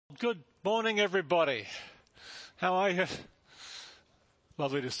Good morning, everybody. How are you?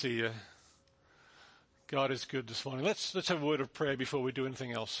 Lovely to see you. God is good this morning. Let's have a word of prayer before we do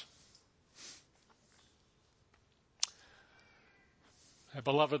anything else. Our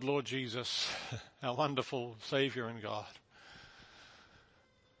beloved Lord Jesus, our wonderful Savior and God.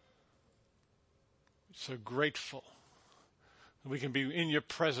 So grateful that we can be in your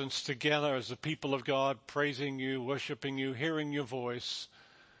presence together as the people of God, praising you, worshiping you, hearing your voice,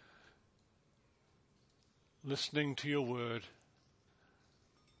 listening to your word,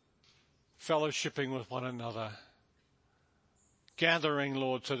 fellowshipping with one another, gathering,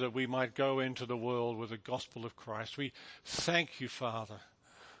 Lord, so that we might go into the world with the gospel of Christ. We thank you, Father,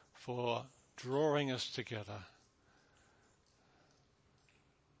 for drawing us together.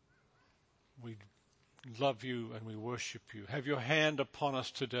 We love you and we worship you. Have your hand upon us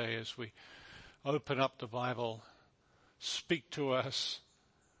today as we open up the Bible. Speak to us.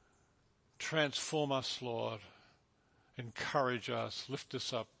 Transform us, Lord. Encourage us. Lift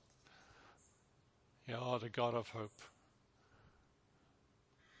us up. You are the God of hope.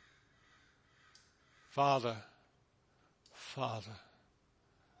 Father,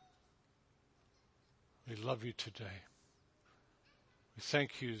 we love you today. We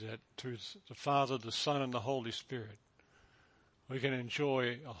thank you that through the Father, the Son, and the Holy Spirit, we can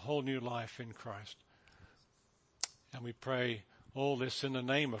enjoy a whole new life in Christ. And we pray all this in the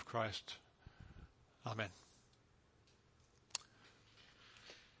name of Christ. Amen.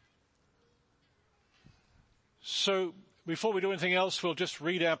 So, before we do anything else, we'll just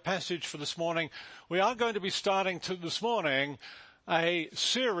read our passage for this morning. We are going to be starting this morning a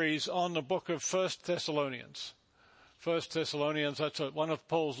series on the book of 1 Thessalonians. 1 Thessalonians, that's one of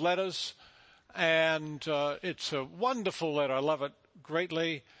Paul's letters, and it's a wonderful letter. I love it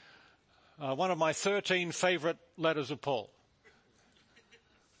greatly. One of my 13 favorite letters of Paul.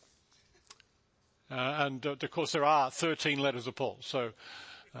 And of course there are 13 letters of Paul. So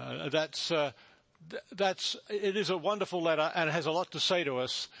it is a wonderful letter and it has a lot to say to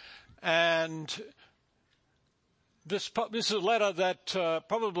us. And this is a letter that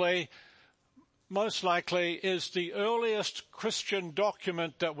probably most likely is the earliest Christian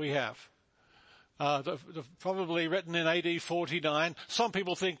document that we have. Probably written in AD 49. Some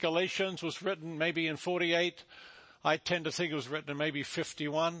people think Galatians was written maybe in 48. I tend to think it was written in maybe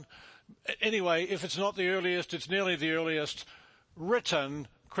 51. Anyway, if it's not the earliest, it's nearly the earliest written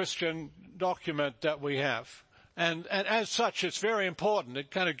Christian document that we have. And as such, it's very important.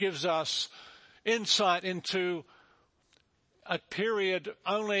 It kind of gives us insight into a period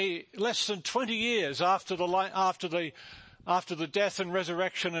only less than 20 years after the death and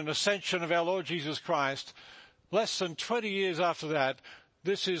resurrection and ascension of our Lord Jesus Christ. Less than 20 years after that,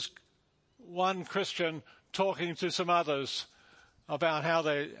 this is one Christian talking to some others about how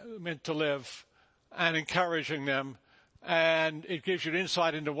they meant to live and encouraging them. And it gives you an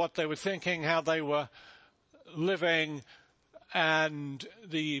insight into what they were thinking, how they were living, and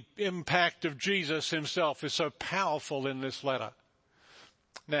the impact of Jesus himself is so powerful in this letter.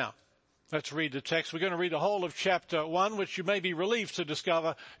 Now, let's read the text. We're going to read the whole of chapter 1, which you may be relieved to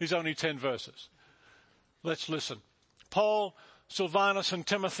discover is only 10 verses. Let's listen. Paul, Silvanus, and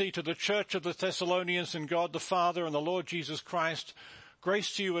Timothy, to the church of the Thessalonians in God the Father and the Lord Jesus Christ,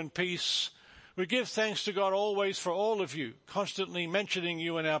 grace to you and peace. We give thanks to God always for all of you, constantly mentioning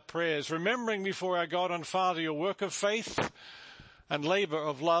you in our prayers, remembering before our God and Father your work of faith and labor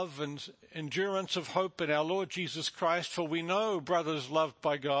of love and endurance of hope in our Lord Jesus Christ. For we know, brothers loved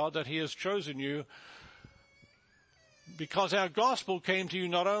by God, that he has chosen you, because our gospel came to you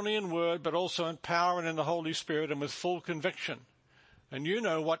not only in word, but also in power and in the Holy Spirit and with full conviction. And you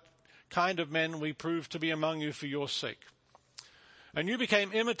know what kind of men we proved to be among you for your sake. And you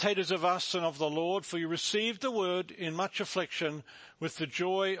became imitators of us and of the Lord, for you received the word in much affliction with the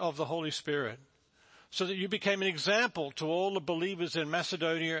joy of the Holy Spirit, so that you became an example to all the believers in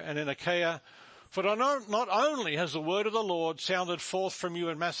Macedonia and in Achaia. For not only has the word of the Lord sounded forth from you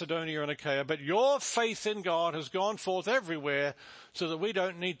in Macedonia and Achaia, but your faith in God has gone forth everywhere, so that we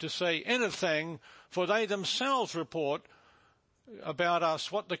don't need to say anything, for they themselves report about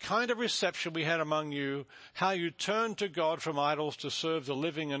us what the kind of reception we had among you, how you turned to God from idols to serve the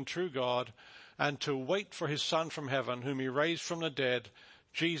living and true God, and to wait for his Son from heaven, whom he raised from the dead,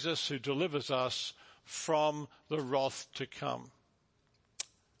 Jesus, who delivers us from the wrath to come.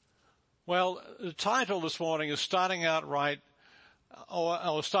 Well, the title this morning is Starting Out Right,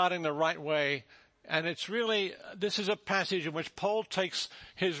 or Starting the Right Way. And it's really, this is a passage in which Paul takes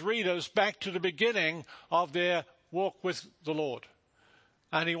his readers back to the beginning of their walk with the Lord.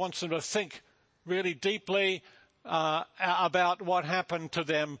 And he wants them to think really deeply about what happened to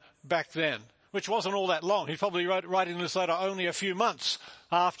them back then, which wasn't all that long. He's probably writing this letter only a few months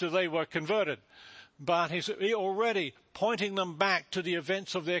after they were converted. But he's already pointing them back to the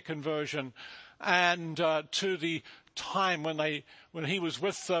events of their conversion and to the time when he was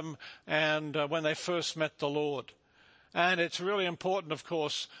with them and when they first met the Lord. And it's really important, of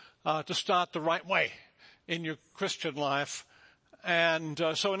course, to start the right way in your Christian life. And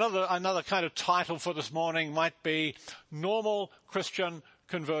so another kind of title for this morning might be Normal Christian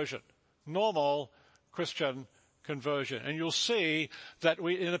Conversion. Normal Christian conversion. And you'll see that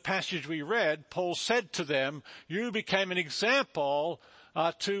in the passage we read, Paul said to them, you became an example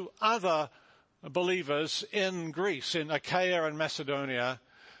to other believers in Greece, in Achaia and Macedonia.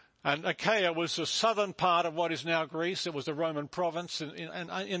 And Achaia was the southern part of what is now Greece. It was the Roman province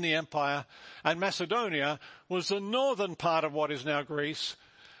in the empire. And Macedonia was the northern part of what is now Greece.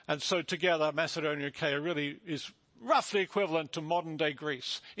 And so together, Macedonia and Achaia really is roughly equivalent to modern day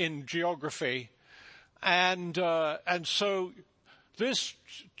Greece in geography. And so this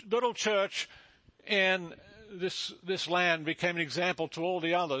little church in this land became an example to all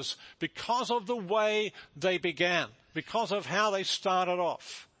the others because of the way they began, because of how they started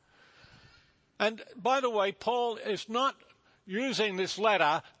off. And by the way, Paul is not using this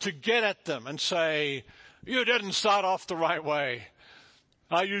letter to get at them and say, you didn't start off the right way.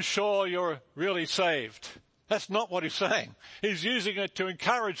 Are you sure you're really saved? That's not what he's saying. He's using it to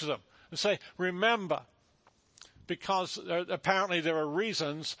encourage them and say, remember, because apparently there are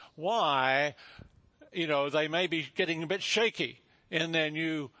reasons why, they may be getting a bit shaky in their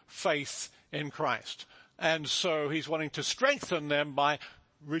new faith in Christ. And so he's wanting to strengthen them by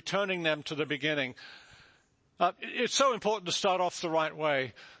returning them to the beginning. It's so important to start off the right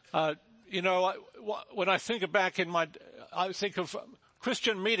way. When I think back I think of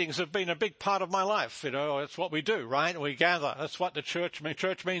Christian meetings have been a big part of my life. It's what we do, right? We gather. That's what the church means.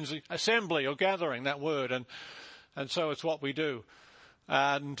 Church means assembly or gathering, that word. And so it's what we do.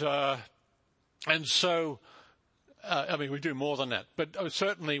 And so, we do more than that, but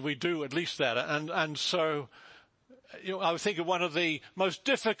certainly we do at least that. And so, I would think of one of the most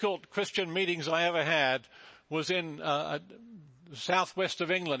difficult Christian meetings I ever had was in southwest of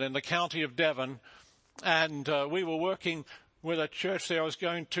England in the county of Devon. And we were working with a church there.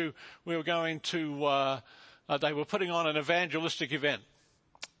 They were putting on an evangelistic event.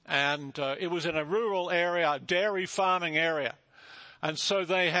 And it was in a rural area, dairy farming area. And so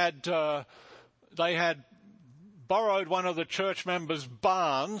they had borrowed one of the church members'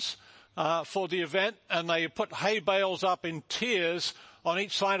 barns for the event, and they put hay bales up in tiers on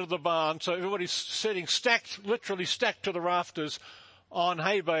each side of the barn. So everybody's sitting literally stacked to the rafters on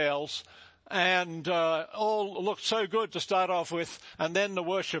hay bales. And all looked so good to start off with, and then the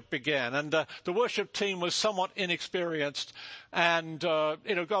worship began. And the worship team was somewhat inexperienced, and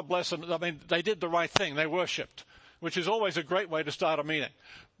God bless them. They did the right thing. They worshipped, which is always a great way to start a meeting.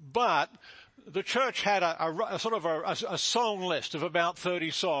 But the church had a sort of a song list of about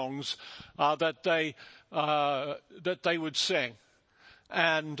 30 songs that they would sing.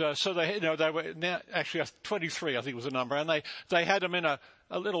 And so they were now actually 23, I think was the number, and they had them in a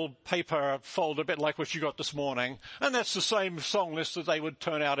little paper folder, a bit like what you got this morning, and that's the same song list that they would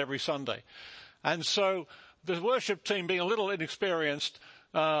turn out every Sunday. And so the worship team, being a little inexperienced,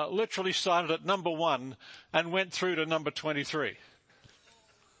 literally started at number 1 and went through to number 23.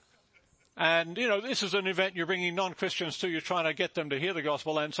 And, this is an event you're bringing non-Christians to. You're trying to get them to hear the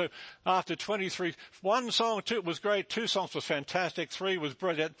gospel. And so after 23, 1 song, 2 was great, 2 songs was fantastic, 3 was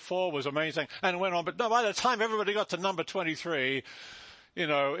brilliant, 4 was amazing, and it went on. But no, by the time everybody got to number 23,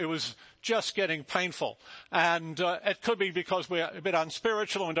 it was just getting painful. And it could be because we're a bit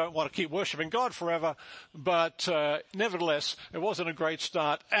unspiritual and don't want to keep worshiping God forever. But nevertheless, it wasn't a great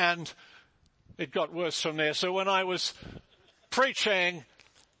start, and it got worse from there. So when I was preaching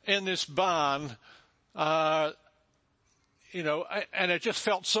in this barn, and it just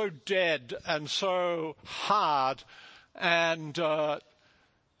felt so dead and so hard. And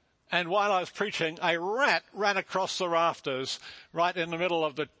while I was preaching, a rat ran across the rafters right in the middle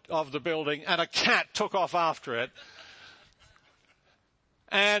of the building, and a cat took off after it.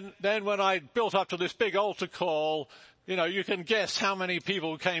 And then when I built up to this big altar call, you can guess how many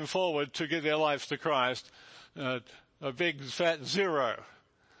people came forward to give their lives to Christ. A big fat 0.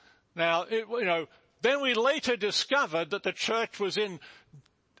 Now, then we later discovered that the church was in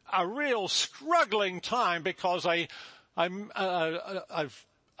a real struggling time because a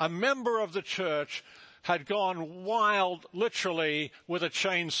member of the church had gone wild, literally, with a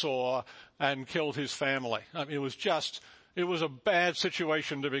chainsaw and killed his family. It was a bad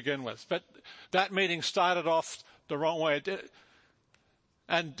situation to begin with. But that meeting started off the wrong way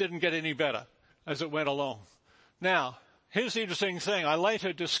and didn't get any better as it went along. Now, here's the interesting thing. I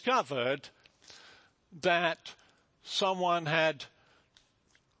later discovered that someone had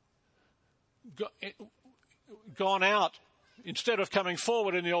gone out. Instead of coming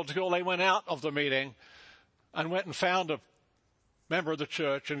forward in the altar call, they went out of the meeting and went and found a member of the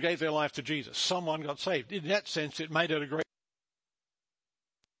church and gave their life to Jesus. Someone got saved. In that sense, it made it a great...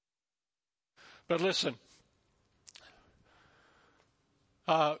 But listen,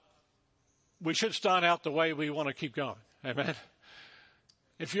 we should start out the way we want to keep going. Amen.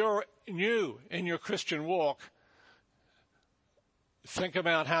 If you're new in your Christian walk, think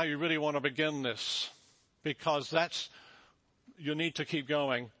about how you really want to begin this, because you need to keep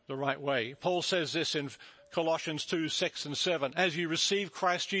going the right way. Paul says this in Colossians 2, 6 and 7. As you receive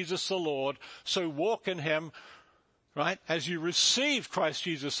Christ Jesus the Lord, so walk in him, right? As you receive Christ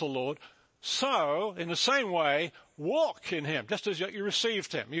Jesus the Lord, so in the same way, walk in him, just as you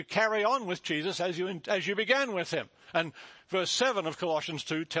received him. You carry on with Jesus as you began with him. And verse 7 of Colossians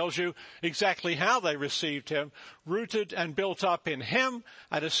 2 tells you exactly how they received him, rooted and built up in him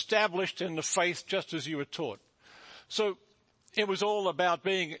and established in the faith just as you were taught. So it was all about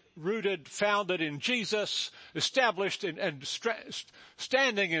being rooted, founded in Jesus, established in and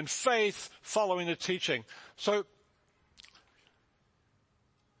standing in faith, following the teaching. So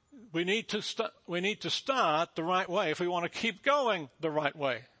we need to start the right way if we want to keep going the right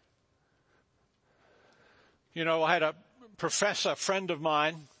way. You know, I had a professor friend of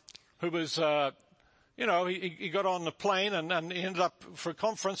mine who was, he got on the plane and he ended up for a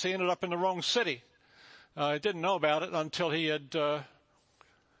conference. He ended up in the wrong city. I didn't know about it until he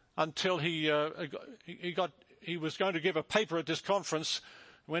was going to give a paper at this conference.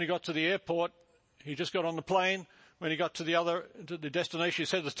 When he got to the airport, he just got on the plane. When he got to the destination, he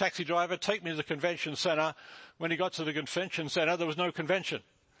said to the taxi driver, take me to the convention center. When he got to the convention center, there was no convention.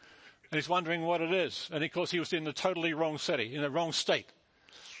 And he's wondering what it is. And of course, he was in the totally wrong city, in the wrong state.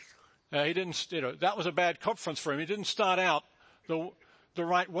 That was a bad conference for him. He didn't start out the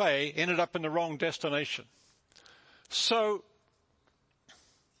right way, ended up in the wrong destination. So,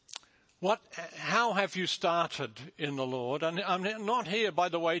 how have you started in the Lord? And I'm not here, by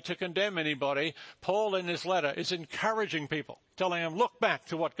the way, to condemn anybody. Paul in his letter is encouraging people, telling them, look back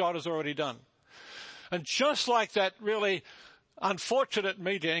to what God has already done. And just like that really unfortunate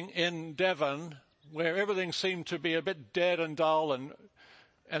meeting in Devon, where everything seemed to be a bit dead and dull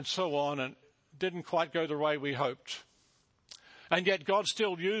and so on, and didn't quite go the way we hoped. And yet God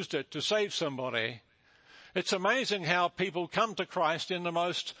still used it to save somebody. It's amazing how people come to Christ in the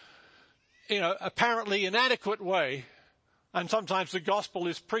most, apparently inadequate way. And sometimes the gospel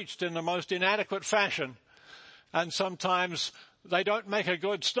is preached in the most inadequate fashion. And sometimes they don't make a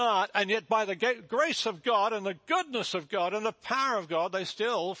good start. And yet by the grace of God and the goodness of God and the power of God, they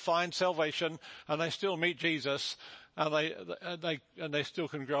still find salvation and they still meet Jesus and they still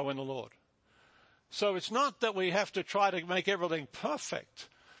can grow in the Lord. So it's not that we have to try to make everything perfect,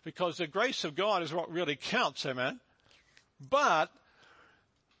 because the grace of God is what really counts, amen? But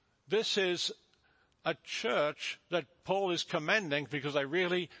this is a church that Paul is commending because they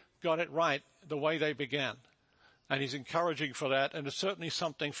really got it right the way they began. And he's encouraging for that, and it's certainly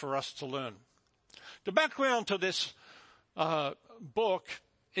something for us to learn. The background to this book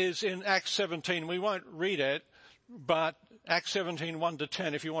is in Acts 17. We won't read it, but Acts 17,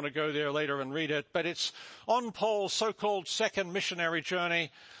 1-10, if you want to go there later and read it. But it's on Paul's so-called second missionary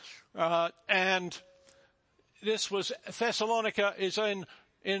journey. And this was, Thessalonica is in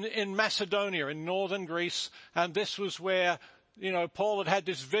Macedonia, in northern Greece. And this was where, Paul had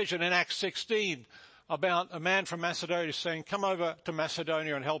this vision in Acts 16 about a man from Macedonia saying, come over to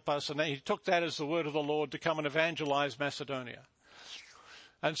Macedonia and help us. And then he took that as the word of the Lord to come and evangelize Macedonia.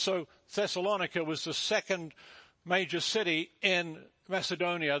 And so Thessalonica was the second major city in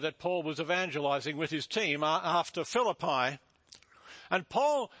Macedonia that Paul was evangelizing with his team after Philippi. And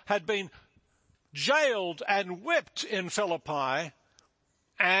Paul had been jailed and whipped in Philippi,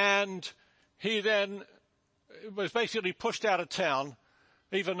 and he then was basically pushed out of town.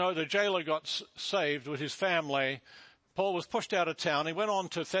 Even though the jailer got saved with his family, Paul was pushed out of town. He went on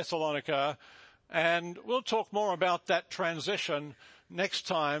to Thessalonica, and we'll talk more about that transition next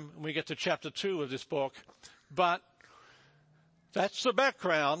time when we get to chapter 2 of this book. But that's the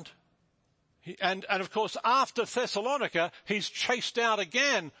background. And of course, after Thessalonica, he's chased out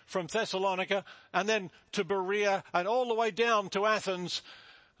again from Thessalonica and then to Berea and all the way down to Athens.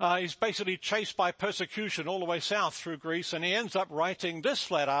 He's basically chased by persecution all the way south through Greece, and he ends up writing this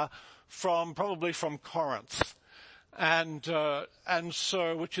letter probably from Corinth. And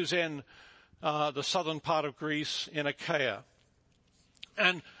so, which is in the southern part of Greece in Achaia.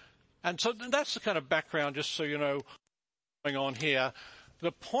 And so that's the kind of background, just so you know what's going on here.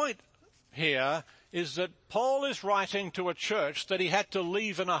 The point here is that Paul is writing to a church that he had to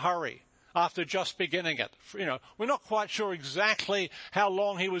leave in a hurry after just beginning it. We're not quite sure exactly how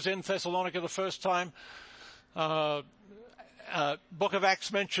long he was in Thessalonica the first time. Book of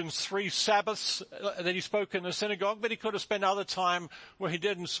Acts mentions 3 Sabbaths that he spoke in the synagogue, but he could have spent other time where he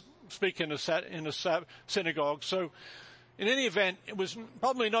didn't speak in a synagogue. So in any event, it was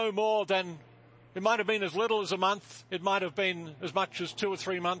probably no more than, it might have been as little as a month. It might have been as much as 2 or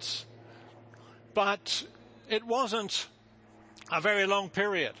 3 months. But it wasn't a very long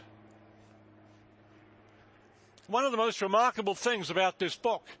period. One of the most remarkable things about this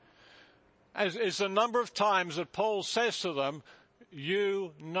book is the number of times that Paul says to them,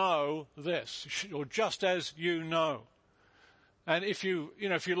 you know this, or just as you know. And if you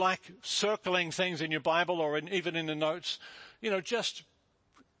like circling things in your Bible or even in the notes,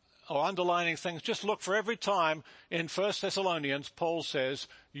 or underlining things, just look for every time in 1 Thessalonians, Paul says,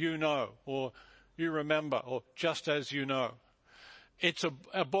 you know, or you remember, or just as you know. It's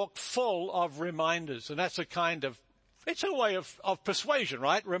a book full of reminders, and that's it's a way of persuasion,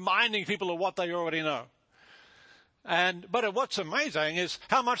 right? Reminding people of what they already know. But what's amazing is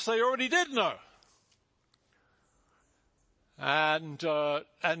how much they already did know. And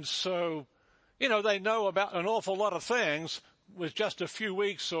so, they know about an awful lot of things with just a few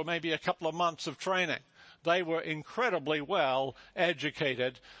weeks or maybe a couple of months of training. They were incredibly well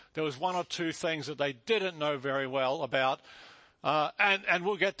educated. There was 1 or 2 things that they didn't know very well about. And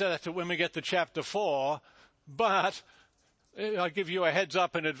we'll get to that when we get to chapter 4. But I'll give you a heads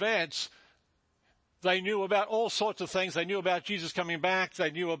up in advance. They knew about all sorts of things. They knew about Jesus coming back. They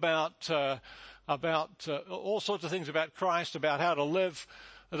knew about all sorts of things about Christ, about how to live.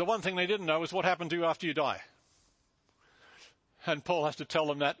 The one thing they didn't know is what happened to you after you die. And Paul has to tell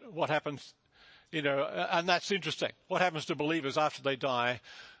them that, what happens, and that's interesting. What happens to believers after they die?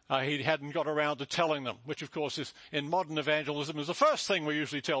 He hadn't got around to telling them, which of course is, in modern evangelism, is the first thing we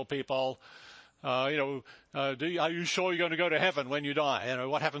usually tell people. Are you sure you're going to go to heaven when you die?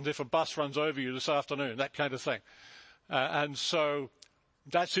 What happens if a bus runs over you this afternoon? That kind of thing. And so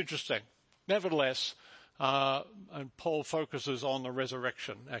that's interesting. Nevertheless, and Paul focuses on the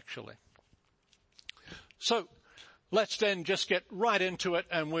resurrection, actually. So let's then just get right into it,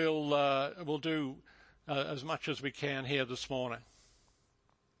 and we'll do as much as we can here this morning.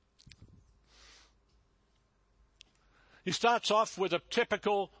 He starts off with a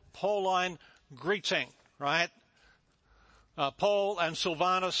typical Pauline greeting, right? Paul and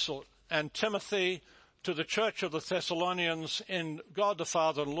Silvanus and Timothy to the church of the Thessalonians in God the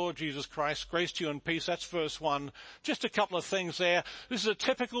Father and Lord Jesus Christ, grace to you and peace. That's verse 1. Just a couple of things there. This is a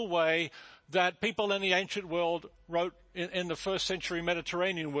typical way that people in the ancient world wrote, in the first century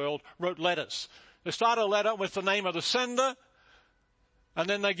Mediterranean world, wrote letters. They start a letter with the name of the sender, and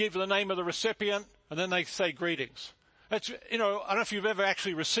then they give the name of the recipient, and then they say greetings. I don't know if you've ever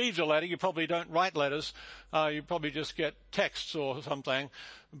actually received a letter. You probably don't write letters. You probably just get texts or something.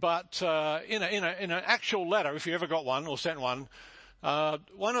 But in an actual letter, if you ever got one or sent one,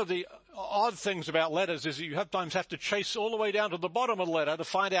 one of the odd things about letters is you sometimes have to chase all the way down to the bottom of the letter to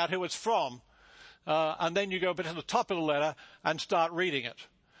find out who it's from. And then you go to the top of the letter and start reading it.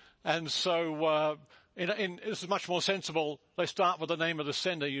 And so this is much more sensible. They start with the name of the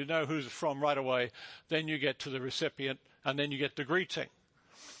sender. You know who's from right away. Then you get to the recipient, and then you get the greeting.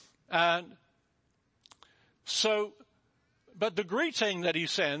 And so, but the greeting that he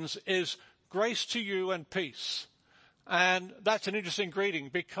sends is grace to you and peace. And that's an interesting greeting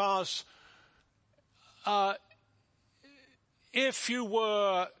because if you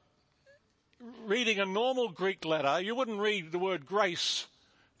were reading a normal Greek letter, you wouldn't read the word grace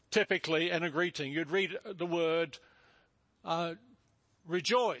typically in a greeting. You'd read the word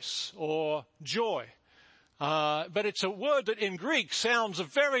rejoice or joy. But it's a word that in Greek sounds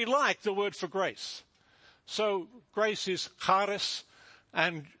very like the word for grace. So grace is charis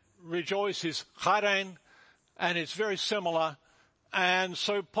and rejoice is chairein, and it's very similar. And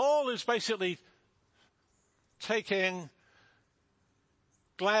so Paul is basically taking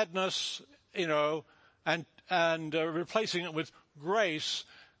gladness, and replacing it with grace.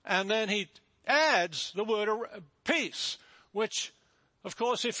 And then he adds the word peace, which, of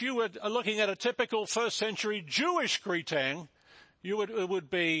course, if you were looking at a typical first century Jewish greeting, it would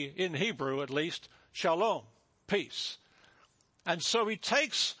be, in Hebrew at least, shalom, peace. And so he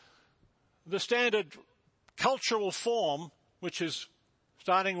takes the standard cultural form, which is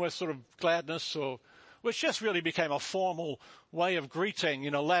starting with sort of gladness, which just really became a formal way of greeting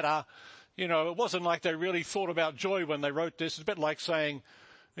in a letter. it wasn't like they really thought about joy when they wrote this. It's a bit like saying,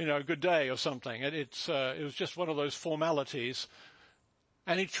 good day or something. It was just one of those formalities.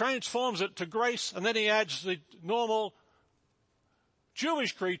 And he transforms it to grace, and then he adds the normal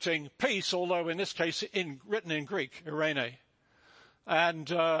Jewish greeting, peace, although in this case written in Greek, eirene. And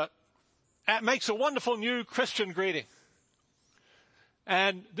it makes a wonderful new Christian greeting.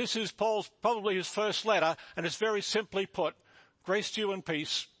 And this is Paul's, probably his first letter, and it's very simply put, grace to you and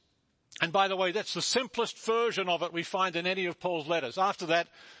peace. And by the way, that's the simplest version of it we find in any of Paul's letters. After that,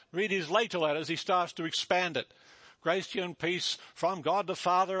 read his later letters, he starts to expand it. Grace to you and peace from God the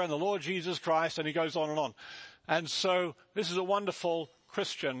Father and the Lord Jesus Christ, and he goes on and on. And so this is a wonderful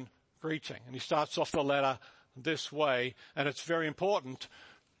Christian greeting. And he starts off the letter this way, and it's very important.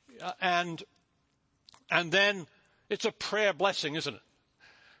 And then it's a prayer blessing, isn't it?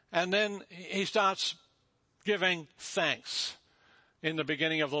 And then he starts giving thanks in the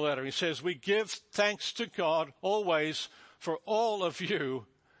beginning of the letter. He says, we give thanks to God always for all of you,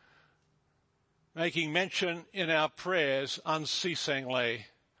 making mention in our prayers unceasingly.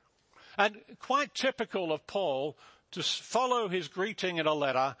 And quite typical of Paul to follow his greeting in a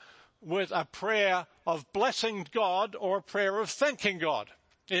letter with a prayer of blessing God or a prayer of thanking God.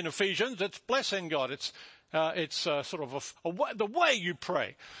 In Ephesians, it's blessing God. It's sort of the way you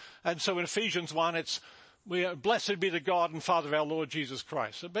pray. And so in Ephesians 1, blessed be the God and Father of our Lord Jesus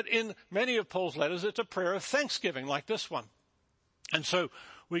Christ. But in many of Paul's letters, it's a prayer of thanksgiving like this one. And so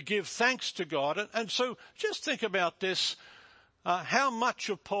we give thanks to God. And so just think about this, how much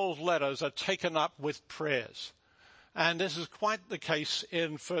of Paul's letters are taken up with prayers. And this is quite the case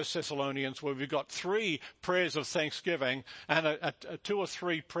in 1 Thessalonians, where we've got 3 prayers of thanksgiving and 2 or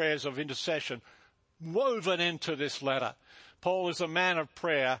 3 prayers of intercession woven into this letter. Paul is a man of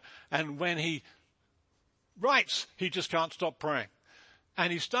prayer, and when he writes, he just can't stop praying.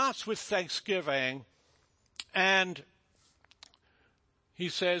 And he starts with thanksgiving, and he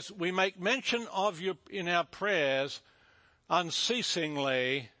says, we make mention of you in our prayers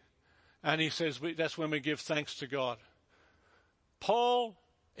unceasingly. And he says that's when we give thanks to God. Paul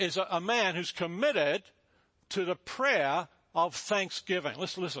is a man who's committed to the prayer of thanksgiving.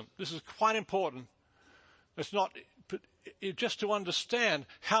 Listen, this is quite important. It's not just to understand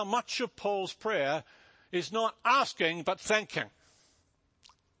how much of Paul's prayer is not asking but thanking.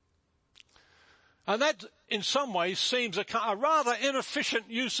 And that, in some ways, seems a rather inefficient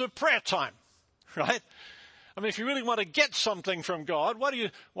use of prayer time, right? I mean, if you really want to get something from God,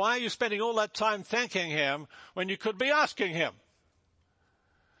 why are you spending all that time thanking him when you could be asking him?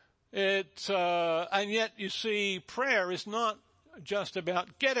 And yet, you see, prayer is not just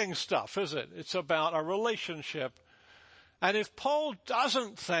about getting stuff, is it? It's about a relationship. And if Paul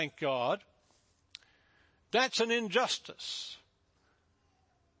doesn't thank God, that's an injustice.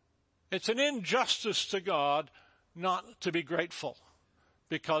 It's an injustice to God not to be grateful,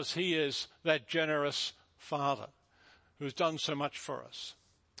 because he is that generous Father who's done so much for us.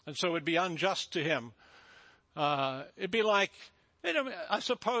 And so it'd be unjust to him. It'd be like, I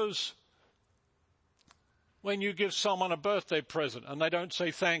suppose, when you give someone a birthday present and they don't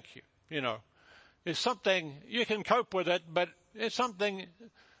say thank you, it's something, you can cope with it, but it's something,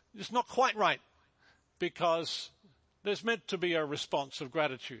 it's not quite right, because there's meant to be a response of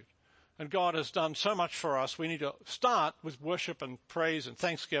gratitude. And God has done so much for us. We need to start with worship and praise and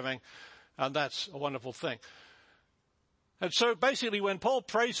thanksgiving, and that's a wonderful thing. And so basically when Paul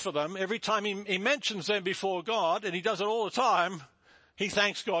prays for them, every time he mentions them before God, and he does it all the time, he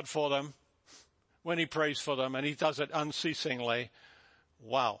thanks God for them when he prays for them, and he does it unceasingly.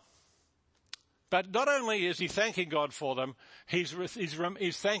 Wow. But not only is he thanking God for them, he's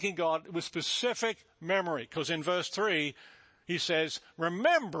thanking God with specific memory, because in verse 3, he says,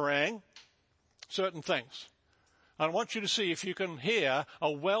 remembering certain things. I want you to see if you can hear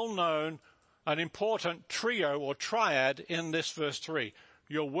a well-known, an important trio or triad in this verse 3.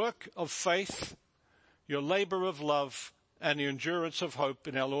 Your work of faith, your labor of love, and the endurance of hope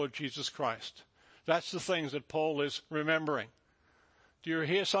in our Lord Jesus Christ. That's the things that Paul is remembering. Do you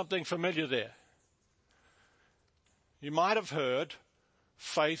hear something familiar there? You might have heard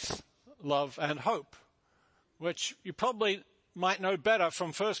faith, love, and hope, which you probably might know better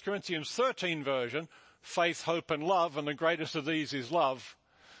from 1 Corinthians 13 version, faith, hope, and love, and the greatest of these is love.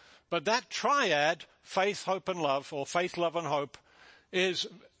 But that triad, faith, hope, and love, or faith, love, and hope, is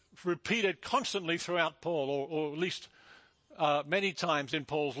repeated constantly throughout Paul, or at least many times in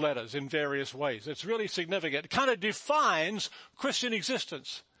Paul's letters in various ways. It's really significant. It kind of defines Christian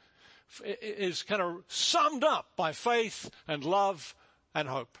existence. It is kind of summed up by faith and love and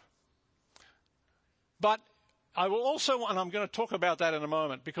hope. But I will also, and I'm going to talk about that in a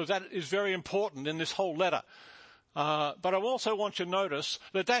moment, because that is very important in this whole letter. But I also want you to notice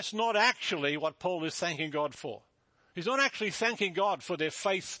that that's not actually what Paul is thanking God for. He's not actually thanking God for their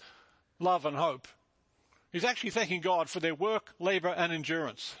faith, love, and hope. He's actually thanking God for their work, labor, and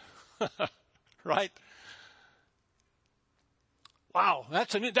endurance. Right? Wow,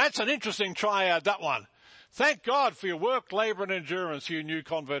 that's an interesting triad, that one. Thank God for your work, labor, and endurance, you new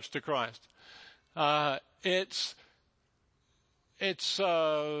converts to Christ. It's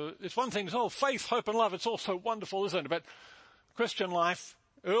one thing, faith, hope, and love. It's also wonderful, isn't it? But Christian life,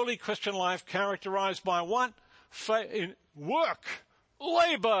 early Christian life, characterized by what? Work,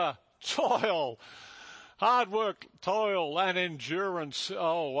 labor, toil, hard work, toil, and endurance.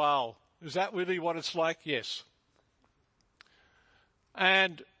 Oh, wow. Is that really what it's like? Yes.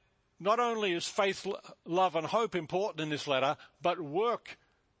 And not only is faith, love, and hope important in this letter, but work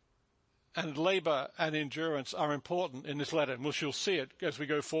and labor and endurance are important in this letter, and we shall see it as we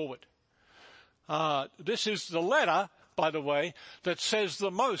go forward. This is the letter, by the way, that says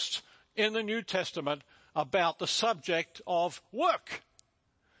the most in the New Testament about the subject of work,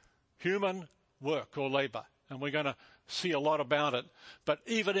 human work or labor. And we're going to see a lot about it. But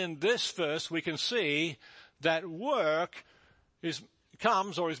even in this verse, we can see that work is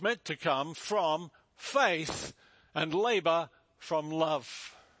meant to come from faith, and labor from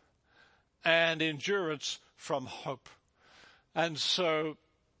love, and endurance from hope. And so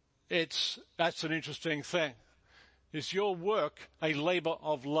that's an interesting thing. Is your work a labor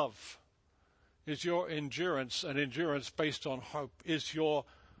of love? Is your endurance an endurance based on hope? Is your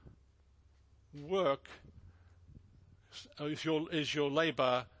work, is your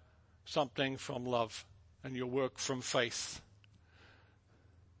labor something from love, and your work from faith?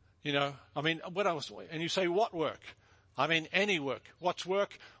 You know, I mean, and you say, what work? I mean, any work. What's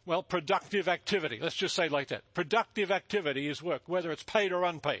work? Well, productive activity. Let's just say it like that. Productive activity is work, whether it's paid or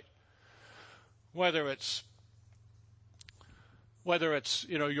unpaid. Whether it's,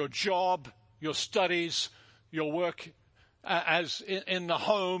 your job, your studies, your work as in the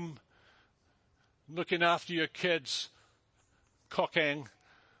home, looking after your kids, cooking,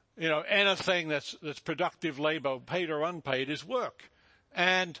 anything that's productive labor, paid or unpaid, is work.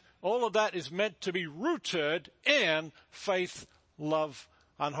 And all of that is meant to be rooted in faith, love,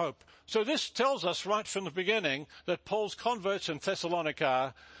 and hope. So this tells us right from the beginning that Paul's converts in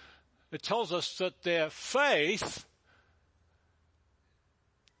Thessalonica, it tells us that their faith,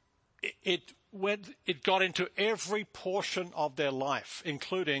 it got into every portion of their life,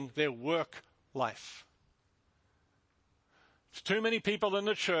 including their work life. There's too many people in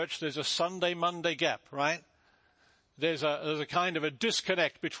the church. There's a Sunday-Monday gap, right? There's a kind of a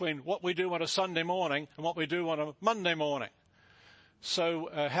disconnect between what we do on a Sunday morning and what we do on a Monday morning. So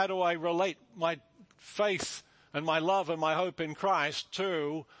how do I relate my faith and my love and my hope in Christ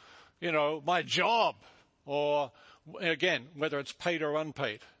to, my job, or again, whether it's paid or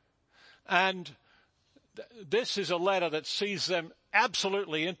unpaid? And this is a letter that sees them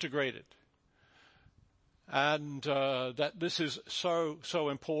absolutely integrated. And that this is so, so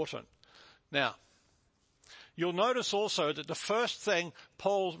important. Now, you'll notice also that the first thing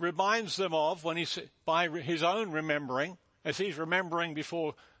Paul reminds them of by his own remembering, as he's remembering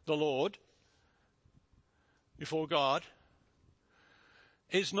before the Lord, before God,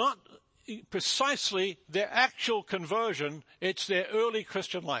 is not precisely their actual conversion, it's their early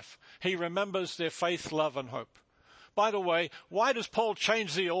Christian life. He remembers their faith, love, and hope. By the way, why does Paul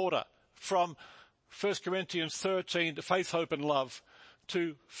change the order from 1 Corinthians 13 to faith, hope, and love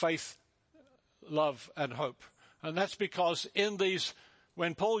to faith, love, and hope? And that's because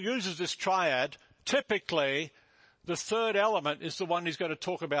when Paul uses this triad, typically the third element is the one he's going to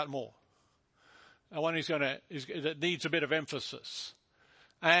talk about more. The one that needs a bit of emphasis.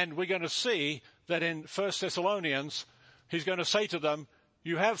 And we're going to see that in 1 Thessalonians, he's going to say to them,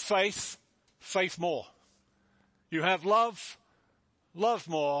 you have faith, faith more. You have love, love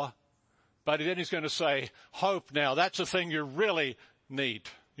more. But then he's going to say, hope now. That's the thing you really need.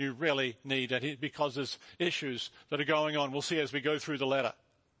 You really need it, because there's issues that are going on. We'll see as we go through the letter.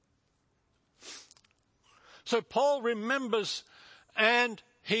 So Paul remembers and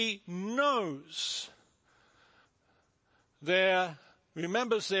he knows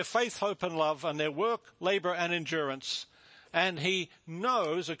remembers their faith, hope, and love, and their work, labor, and endurance. And he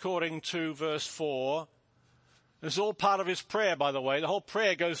knows, according to verse 4, this is all part of his prayer, by the way. The whole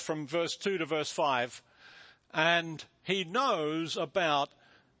prayer goes from verse 2 to verse 5. And he knows about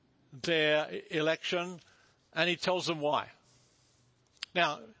their election, and he tells them why.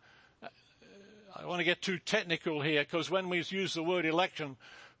 Now, I don't want to get too technical here, because when we use the word election,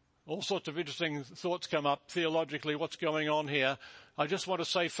 All sorts of interesting thoughts come up theologically, what's going on here. I just want to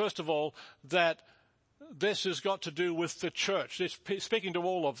say, first of all, that this has got to do with the church. It's speaking to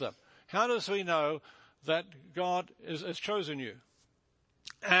all of them. How does we know that God has chosen you?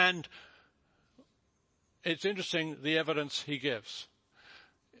 And it's interesting, the evidence he gives.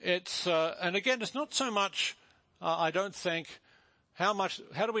 And again, it's not so much, I don't think, how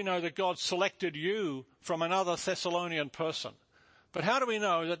do we know that God selected you from another Thessalonian person? But how do we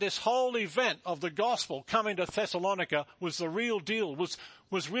know that this whole event of the gospel coming to Thessalonica was the real deal, was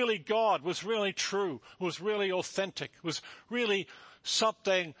really God, was really true, was really authentic, was really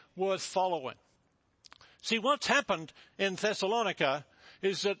something worth following? See, what's happened in Thessalonica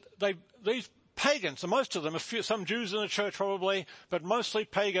is that these pagans, and most of them, some Jews in the church probably, but mostly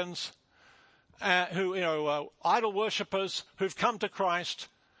pagans, idol worshippers who've come to Christ,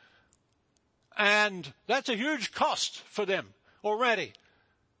 and that's a huge cost for them already,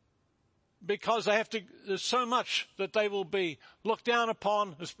 because there's so much that they will be looked down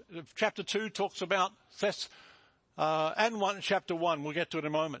upon. As chapter 2 talks about and chapter 1, we'll get to it in a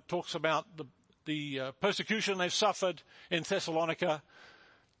moment, talks about the persecution they've suffered in Thessalonica,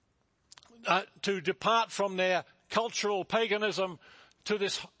 to depart from their cultural paganism to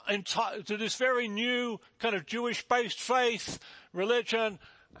this very new kind of Jewish-based faith, religion,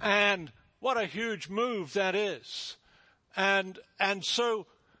 and what a huge move that is. And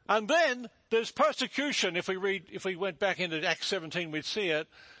then there's persecution. If we went back into Acts 17, we'd see it.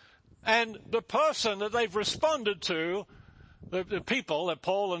 And the person that they've responded to, the people, that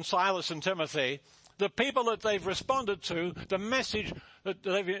Paul and Silas and Timothy, the people that they've responded to, the message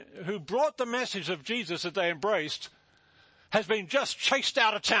who brought the message of Jesus that they embraced, has been just chased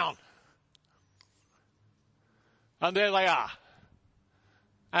out of town. And there they are.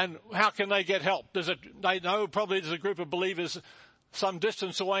 And how can they get help? They know probably there's a group of believers some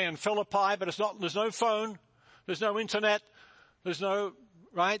distance away in Philippi, but there's no phone, there's no internet, there's no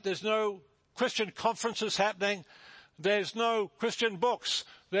Christian conferences happening, there's no Christian books,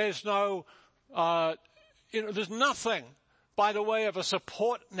 there's there's nothing by the way of a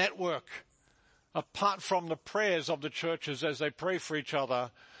support network apart from the prayers of the churches as they pray for each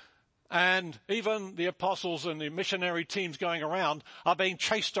other. And even the apostles and the missionary teams going around are being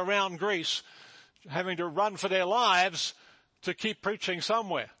chased around Greece, having to run for their lives to keep preaching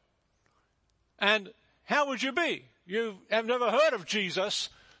somewhere. And how would you be? You have never heard of Jesus.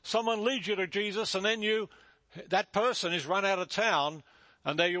 Someone leads you to Jesus, and then that person is run out of town,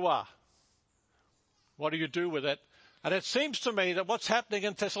 and there you are. What do you do with it? And it seems to me that what's happening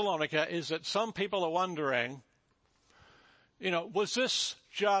in Thessalonica is that some people are wondering, was this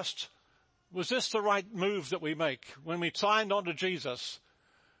the right move that we make when we signed on to Jesus?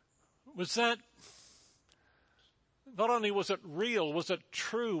 Was that, not only was it real, was it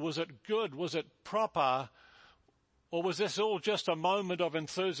true, was it good, was it proper, or was this all just a moment of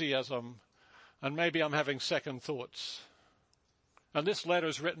enthusiasm and maybe I'm having second thoughts? And this letter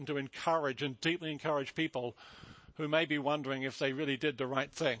is written to encourage and deeply encourage people who may be wondering if they really did the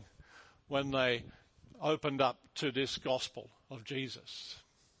right thing when they opened up to this gospel of Jesus.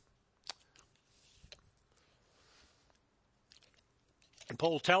 And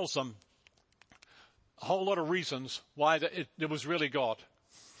Paul tells them a whole lot of reasons why it was really God.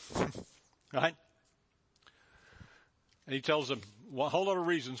 Right? And he tells them a whole lot of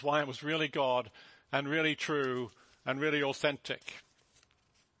reasons why it was really God and really true and really authentic.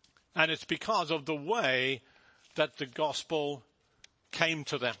 And it's because of the way that the gospel came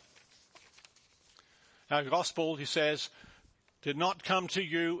to them. Our gospel, he says, did not come to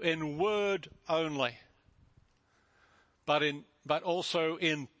you in word only, but also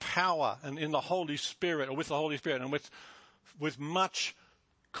in power and in the Holy Spirit, or with the Holy Spirit, and with much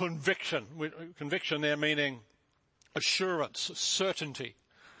conviction. Conviction there meaning assurance, certainty.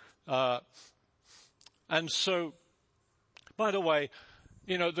 And so, by the way,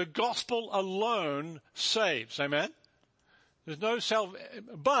 the gospel alone saves. Amen? There's no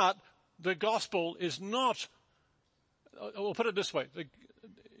but the gospel is not, we'll put it this way,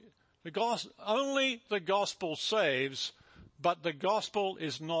 only the gospel saves, but the gospel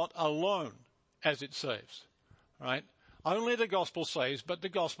is not alone as it saves. Right? Only the gospel saves, but the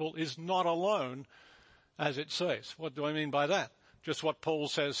gospel is not alone as it saves. What do I mean by that? Just what Paul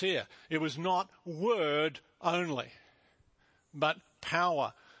says here. It was not word only, but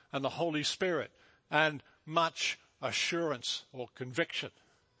power and the Holy Spirit and much assurance or conviction.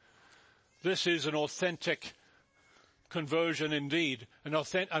 This is an authentic conversion indeed.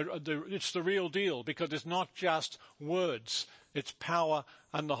 It's the real deal, because it's not just words. It's power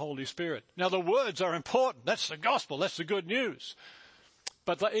and the Holy Spirit. Now the words are important. That's the gospel. That's the good news.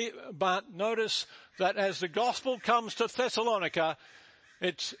 But notice that as the gospel comes to Thessalonica,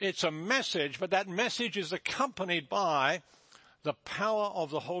 it's a message, but that message is accompanied by the power of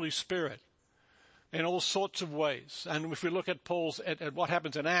the Holy Spirit in all sorts of ways. And if we look at at what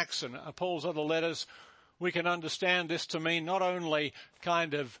happens in Acts and Paul's other letters, we can understand this to mean not only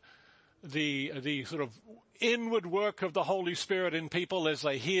kind of the sort of inward work of the Holy Spirit in people as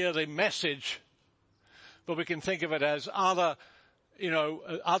they hear the message, but we can think of it as other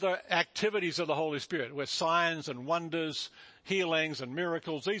activities of the Holy Spirit, where signs and wonders, healings and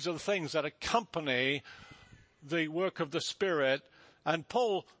miracles, these are the things that accompany the work of the Spirit. And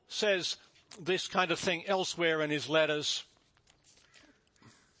Paul says this kind of thing elsewhere in his letters,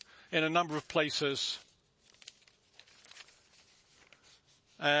 in a number of places.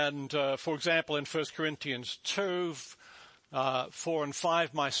 And, for example, in 1 Corinthians 2, 4 and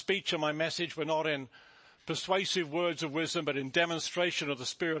 5, my speech and my message were not in persuasive words of wisdom, but in demonstration of the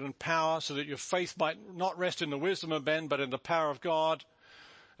Spirit and power, so that your faith might not rest in the wisdom of men, but in the power of God.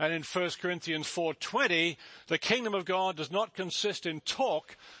 And in 1 Corinthians 4:20, the kingdom of God does not consist in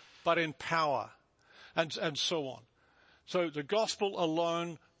talk, but in power, and so on. So the gospel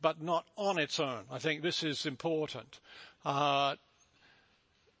alone, but not on its own. I think this is important.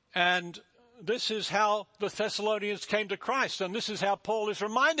 And this is how the Thessalonians came to Christ, and this is how Paul is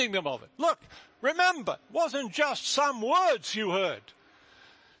reminding them of it. Look, remember, it wasn't just some words you heard.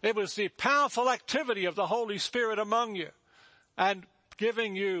 It was the powerful activity of the Holy Spirit among you, and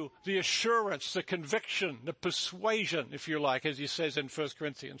giving you the assurance, the conviction, the persuasion, if you like, as he says in 1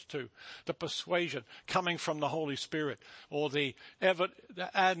 Corinthians 2, the persuasion coming from the Holy Spirit, or the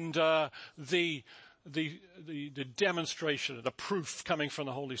demonstration, the proof coming from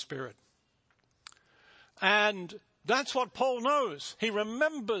the Holy Spirit. And that's what Paul knows. He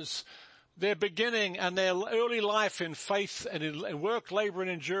remembers their beginning and their early life in faith and in work, labor, and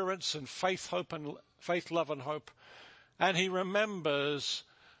endurance, and faith, love, and hope. And he remembers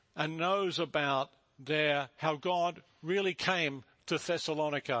and knows about how God really came to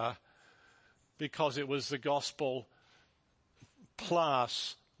Thessalonica, because it was the gospel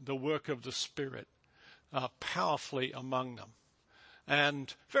plus the work of the Spirit powerfully among them.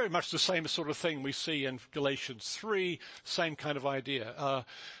 And very much the same sort of thing we see in Galatians 3, same kind of idea.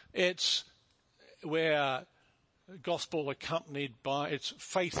 It's where gospel accompanied by its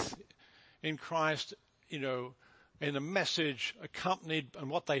faith in Christ, in the message accompanied and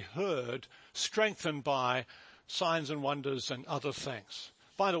what they heard, strengthened by signs and wonders and other things.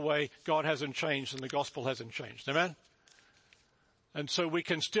 By the way, God hasn't changed and the gospel hasn't changed. Amen? And so we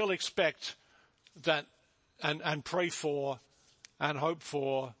can still expect that and pray for and hope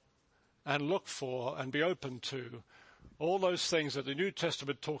for and look for and be open to all those things that the New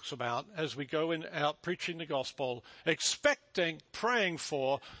Testament talks about as we go out preaching the gospel, expecting, praying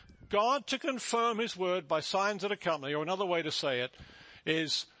for God to confirm his word by signs that accompany. Or another way to say it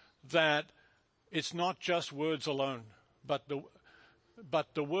is that it's not just words alone, but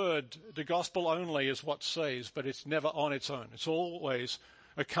the word, the gospel only is what saves, but it's never on its own. It's always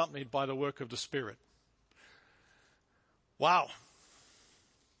accompanied by the work of the Spirit. Wow.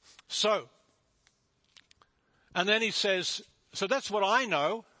 So, and then he says, so that's what I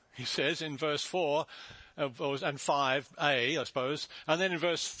know, he says in verse 4 and 5a, I suppose. And then in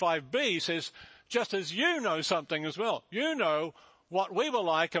verse 5b, he says, just as you know something as well. You know what we were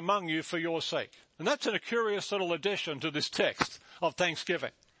like among you for your sake. And that's a curious little addition to this text of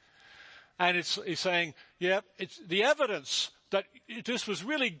Thanksgiving. And he's saying, it's the evidence that this was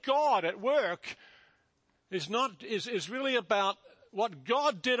really God at work is really about what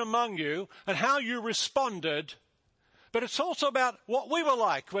God did among you and how you responded, but it's also about what we were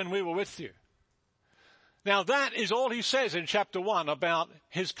like when we were with you. Now that is all he says in chapter 1 about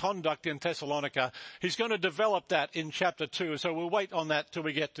his conduct in Thessalonica. He's going to develop that in chapter 2, so we'll wait on that till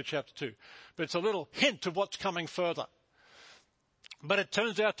we get to chapter 2. But it's a little hint of what's coming further. But it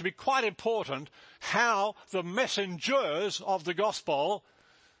turns out to be quite important how the messengers of the gospel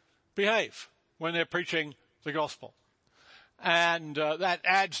behave when they're preaching the gospel. And that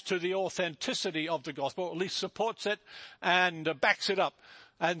adds to the authenticity of the gospel, or at least supports it and backs it up.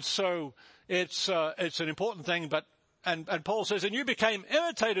 And so it's an important thing. And Paul says, and you became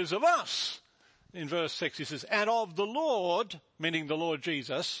imitators of us. In verse 6 he says, and of the Lord, meaning the Lord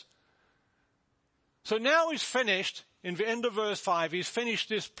Jesus. So now he's finished. In the end of verse 5, he's finished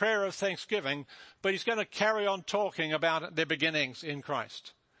this prayer of thanksgiving, but he's going to carry on talking about their beginnings in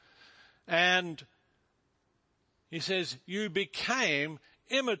Christ. And he says, you became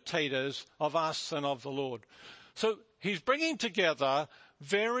imitators of us and of the Lord. So he's bringing together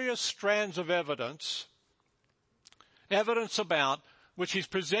various strands of evidence about which he's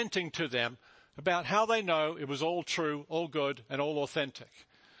presenting to them about how they know it was all true, all good, and all authentic.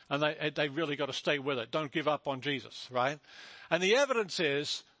 And they really got to stay with it. Don't give up on Jesus, right? And the evidence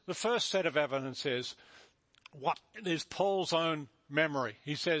is, the first set of evidence is Paul's own memory.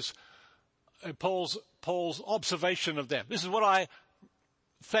 He says, Paul's observation of them. This is what I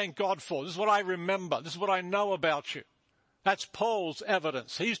thank God for. This is what I remember. This is what I know about you. That's Paul's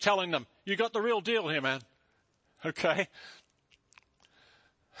evidence. He's telling them, you got the real deal here, man. Okay?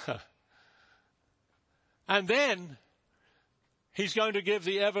 And then he's going to give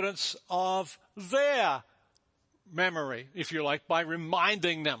the evidence of their memory, if you like, by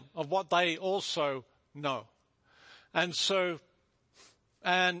reminding them of what they also know. And so,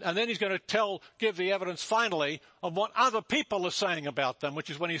 and then he's going to give the evidence finally of what other people are saying about them, which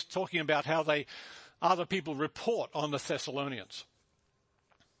is when he's talking about how other people report on the Thessalonians.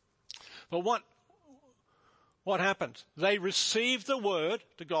 But what happened? They received the word,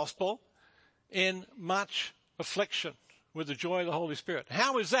 the gospel, in much affliction with the joy of the Holy Spirit.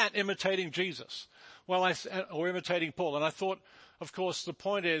 How is that imitating Jesus? Well, or imitating Paul. And I thought, of course, the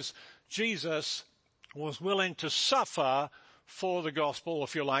point is Jesus was willing to suffer for the gospel,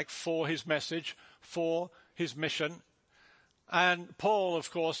 if you like, for his message, for his mission. And Paul, of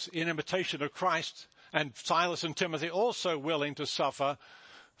course, in imitation of Christ, and Silas and Timothy also willing to suffer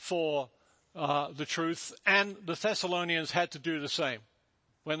for the truth. And the Thessalonians had to do the same.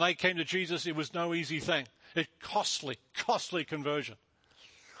 When they came to Jesus, it was no easy thing. It costly conversion.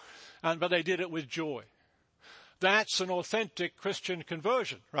 But they did it with joy. That's an authentic Christian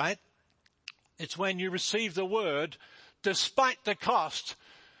conversion, right? It's when you receive the word, despite the cost,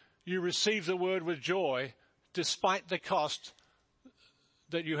 you receive the word with joy, despite the cost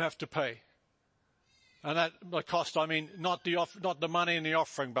that you have to pay. And that the cost, I mean, not the money in the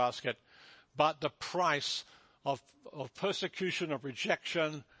offering basket, but the price of persecution, of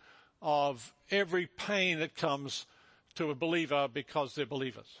rejection, of every pain that comes to a believer because they're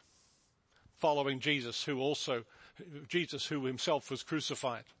believers, following Jesus, who himself was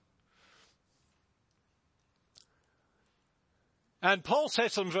crucified. And Paul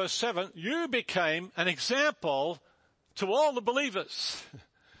says in verse 7, you became an example to all the believers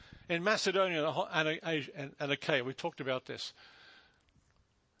in Macedonia and Achaia. We talked about this.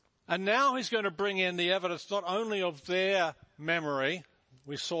 And now he's going to bring in the evidence not only of their memory,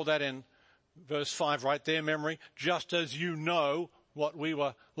 we saw that in verse 5, right? Their memory, just as you know what we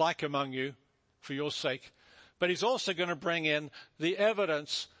were like among you for your sake. But he's also going to bring in the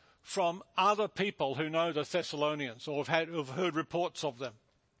evidence from other people who know the Thessalonians or have heard reports of them.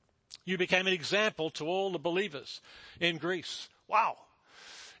 You became an example to all the believers in Greece. Wow.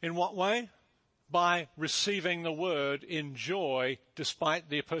 In what way? By receiving the word in joy despite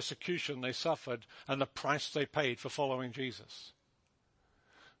the persecution they suffered and the price they paid for following Jesus.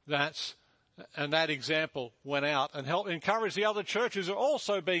 And that example went out and helped encourage the other churches who are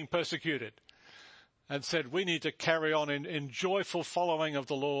also being persecuted and said, we need to carry on in joyful following of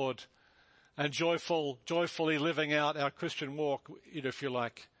the Lord and joyfully living out our Christian walk, if you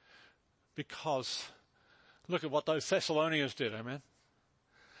like. Because look at what those Thessalonians did, amen?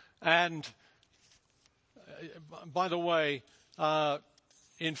 And by the way,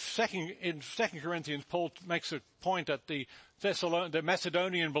 in 2 Corinthians, Paul makes a point that the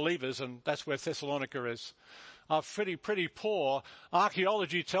Macedonian believers, and that's where Thessalonica is, are pretty poor.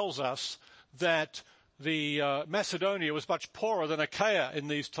 Archaeology tells us that the Macedonia was much poorer than Achaia in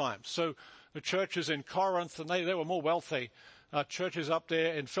these times. So the churches in Corinth, and they were more wealthy. Churches up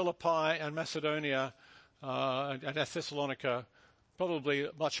there in Philippi and Macedonia and Thessalonica, probably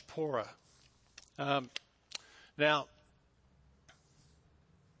much poorer. Now,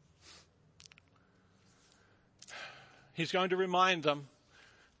 he's going to remind them,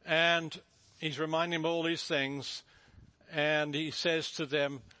 and he's reminding them all these things, and he says to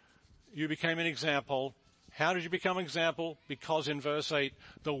them, you became an example. How did you become an example? Because in verse 8,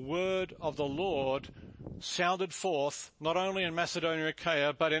 the word of the Lord sounded forth, not only in Macedonia and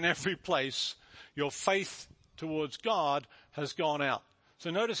Achaia, but in every place. Your faith towards God has gone out. So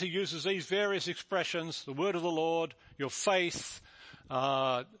notice he uses these various expressions, the word of the Lord, your faith,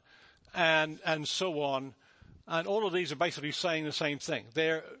 and so on. And all of these are basically saying the same thing.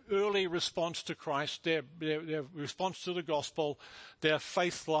 Their early response to Christ, their response to the gospel, their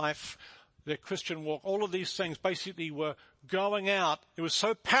faith life, their Christian walk, all of these things basically were going out. It was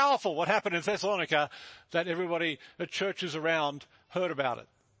so powerful what happened in Thessalonica that everybody at churches around heard about it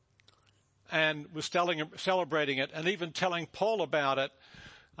and was celebrating it, and even telling Paul about it.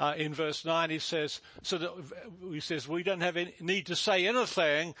 In verse 9 he says, we don't have any need to say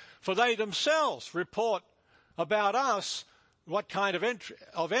anything, for they themselves report about us what kind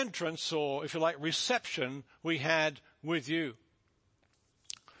of entrance, or if you like, reception we had with you.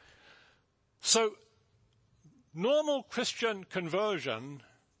 So, normal Christian conversion,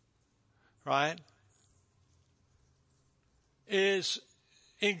 right,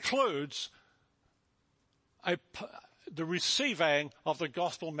 includes the receiving of the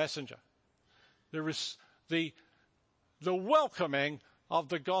gospel messenger, the welcoming of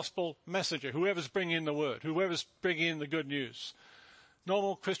the gospel messenger, whoever's bringing in the word, whoever's bringing in the good news.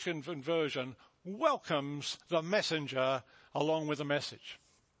 Normal Christian conversion welcomes the messenger along with the message.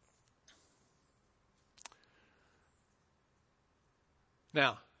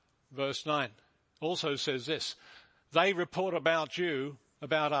 Now, verse 9 also says this: they report about you,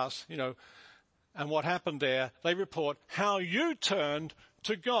 about us, and what happened there. They report how you turned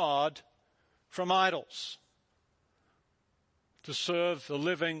to God from idols to serve the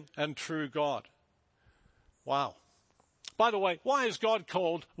living and true God. Wow. By the way, why is God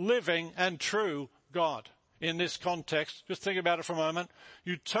called living and true God in this context? Just think about it for a moment.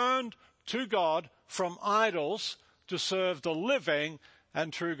 You turned to God from idols to serve the living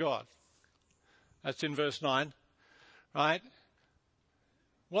and true God. That's in verse 9, right?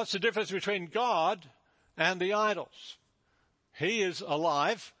 What's the difference between God and the idols? He is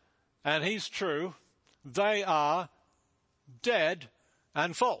alive and he's true. They are dead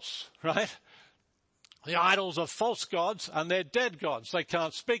and false, right? The idols are false gods and they're dead gods. They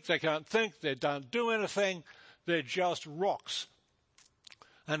can't speak, they can't think, they don't do anything. They're just rocks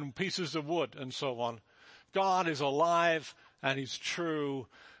and pieces of wood and so on. God is alive and he's true,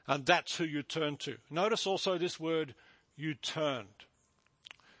 and that's who you turn to. Notice also this word, you turned.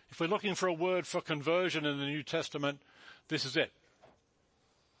 If we're looking for a word for conversion in the New Testament, this is it.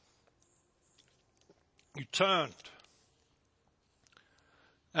 You turned.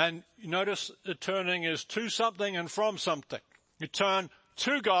 And you notice the turning is to something and from something. You turn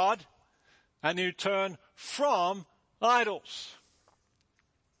to God and you turn from idols.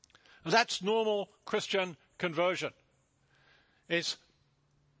 That's normal Christian conversion. It's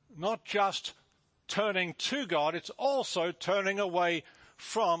not just turning to God, it's also turning away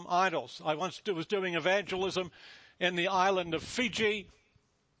from idols. I once was doing evangelism in the island of Fiji,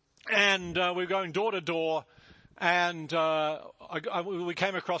 and we were going door to door, and we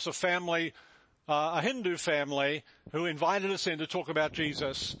came across a family, a Hindu family, who invited us in to talk about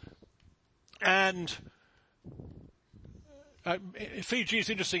Jesus. And Fiji is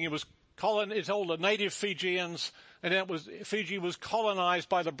interesting. It's all the native Fijians, and Fiji was colonized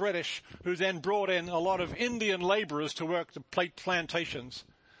by the British, who then brought in a lot of Indian laborers to work the plantations.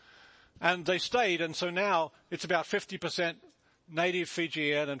 And they stayed, and so now it's about 50% native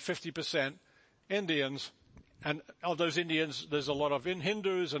Fijian and 50% Indians. And of those Indians, there's a lot of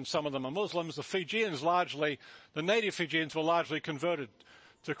Hindus, and some of them are Muslims. The native Fijians were largely converted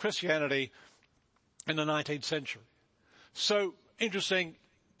to Christianity in the 19th century. So, interesting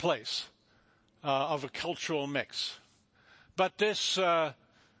place of a cultural mix. But this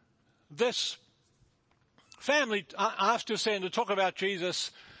family asked us in to talk about Jesus,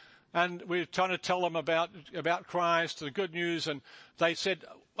 and we were trying to tell them about Christ, the good news, and they said,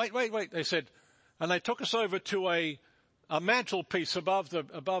 wait, they said, and they took us over to a mantelpiece above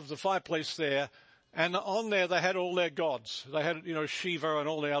the fireplace there, and on there they had all their gods. They had, Shiva and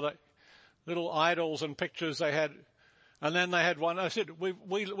all the other little idols and pictures they had. And then they had one. I said, we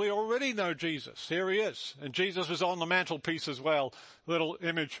already know Jesus. Here he is. And Jesus was on the mantelpiece as well, little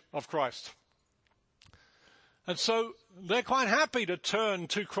image of Christ. And so they're quite happy to turn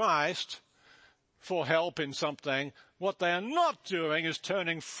to Christ for help in something. What they are not doing is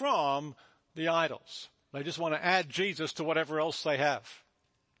turning from the idols. They just want to add Jesus to whatever else they have.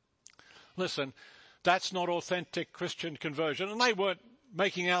 Listen, that's not authentic Christian conversion. And they weren't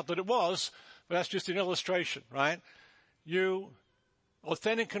making out that it was, but that's just an illustration, right?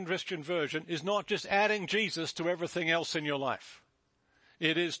 Authentic Christian conversion is not just adding Jesus to everything else in your life.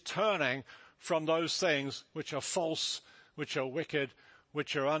 It is turning from those things which are false, which are wicked,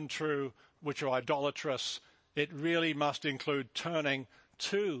 which are untrue, which are idolatrous. It really must include turning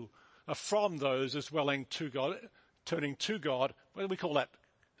from those as well to God, turning to God. What do we call that?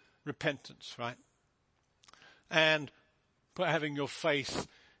 Repentance, right? And having your faith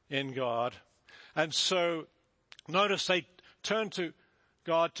in God. And so notice they turn to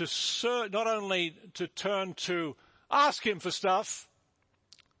God to serve, not only to turn to ask him for stuff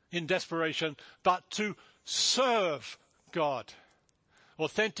in desperation, but to serve God.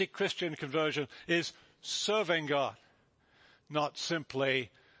 Authentic Christian conversion is serving God, not simply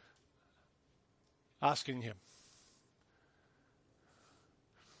asking him.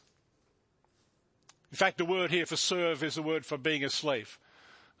 In fact, the word here for serve is the word for being a slave.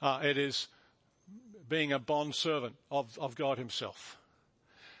 It is being a bond servant of God himself.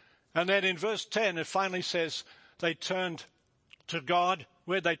 And then in verse 10, it finally says they turned to God.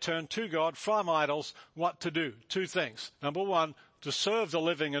 Where'd they turn to God? From idols. What to do? Two things. Number one, to serve the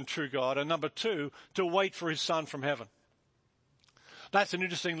living and true God. And number two, to wait for his Son from heaven. That's an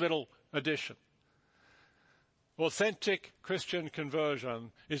interesting little addition. Authentic Christian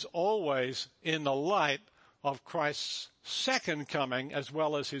conversion is always in the light of Christ's second coming as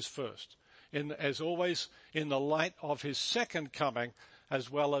well as his first. As always in the light of his second coming as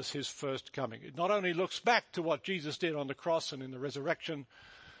well as his first coming. It not only looks back to what Jesus did on the cross and in the resurrection,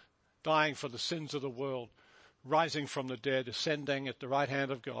 dying for the sins of the world, rising from the dead, ascending at the right hand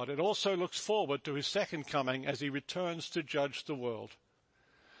of God. It also looks forward to his second coming as he returns to judge the world.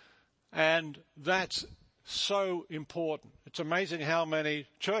 And that's so important. It's amazing how many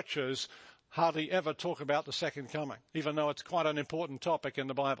churches hardly ever talk about the second coming, even though it's quite an important topic in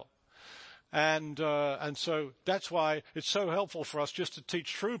the Bible. And so that's why it's so helpful for us just to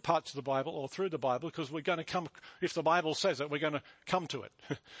teach through parts of the Bible or through the Bible, because we're going to come, if the Bible says it, we're going to come to it.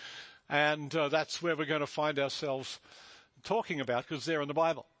 And that's where we're going to find ourselves talking about, because they're in the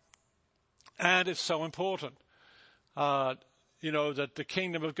Bible. And it's so important, that the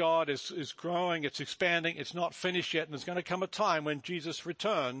kingdom of God is growing, it's expanding, it's not finished yet, and there's going to come a time when Jesus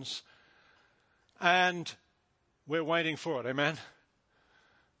returns, and we're waiting for it. Amen?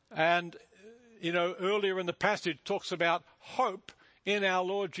 And earlier in the passage it talks about hope in our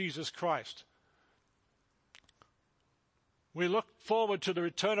Lord Jesus Christ. We look forward to the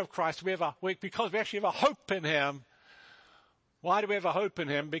return of Christ because we actually have a hope in him. Why do we have a hope in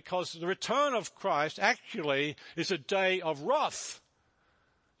him? Because the return of Christ actually is a day of wrath.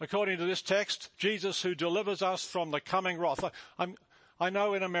 According to this text, Jesus who delivers us from the coming wrath. I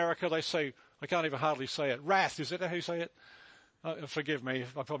know in America they say, I can't even hardly say it, wrath. Is that how you say it? Forgive me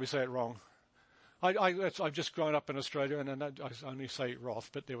if I probably say it wrong. I've just grown up in Australia and I only say wrath,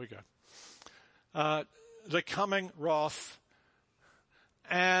 but there we go. The coming wrath,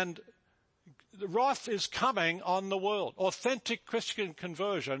 and the wrath is coming on the world. Authentic Christian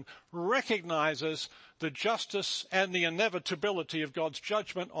conversion recognizes the justice and the inevitability of God's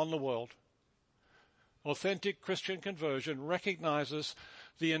judgment on the world. Authentic Christian conversion recognizes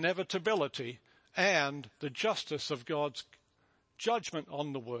the inevitability and the justice of God's judgment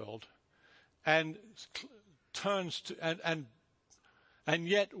on the world, and turns to and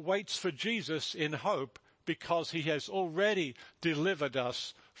yet waits for Jesus in hope, because he has already delivered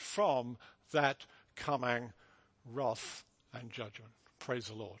us from that coming wrath and judgment. Praise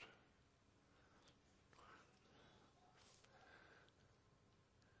the Lord.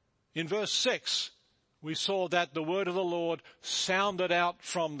 In verse 6, we saw that the word of the Lord sounded out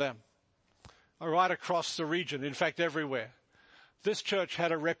from them right across the region, in fact everywhere. This church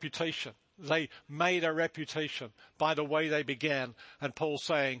had a reputation. They made a reputation by the way they began. And Paul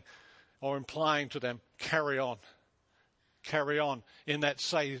saying, or implying to them, carry on. Carry on in that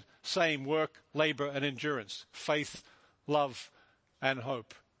same work, labor, and endurance. Faith, love, and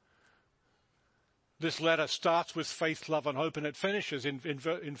hope. This letter starts with faith, love, and hope, and it finishes in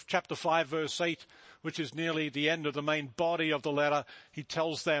chapter 5, verse 8, which is nearly the end of the main body of the letter. He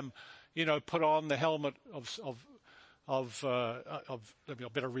tells them, put on the helmet let me, I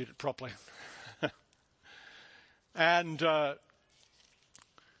better read it properly. And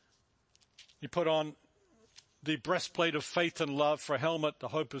you put on the breastplate of faith and love, for a helmet, the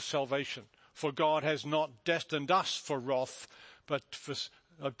hope of salvation. For God has not destined us for wrath, but for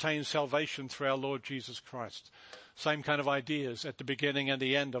obtain salvation through our Lord Jesus Christ. Same kind of ideas at the beginning and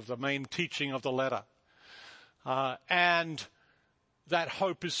the end of the main teaching of the letter. And that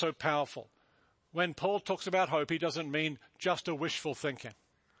hope is so powerful. When Paul talks about hope, he doesn't mean just a wishful thinking.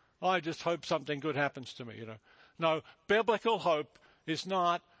 I just hope something good happens to me, No, biblical hope is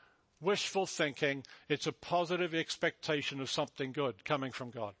not wishful thinking. It's a positive expectation of something good coming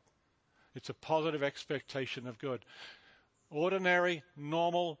from God. It's a positive expectation of good. Ordinary,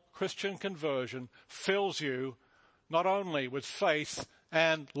 normal Christian conversion fills you not only with faith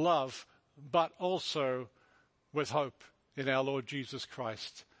and love, but also with hope in our Lord Jesus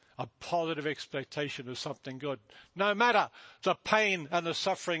Christ. A positive expectation of something good. No matter the pain and the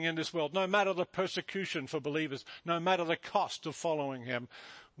suffering in this world, no matter the persecution for believers, no matter the cost of following him,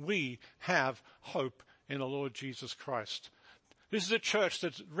 we have hope in the Lord Jesus Christ. This is a church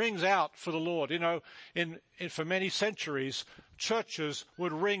that rings out for the Lord. For many centuries, churches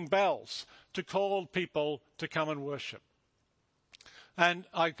would ring bells to call people to come and worship. And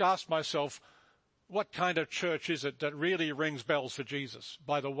I asked myself, what kind of church is it that really rings bells for Jesus?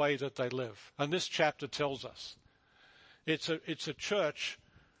 By the way that they live. And this chapter tells us. It's a church,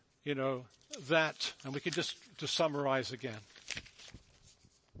 that, and we can just to summarize again,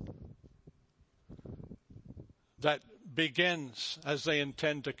 that begins as they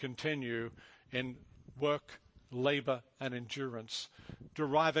intend to continue in work, labor, and endurance,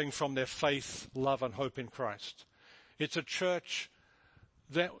 deriving from their faith, love, and hope in Christ. It's a church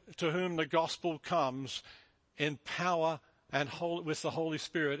to whom the gospel comes in power and with the Holy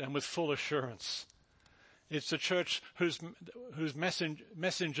Spirit and with full assurance. It's a church whose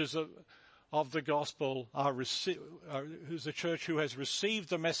messengers of the gospel who's a church who has received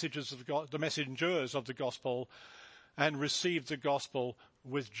the messages of God, the messengers of the gospel, and received the gospel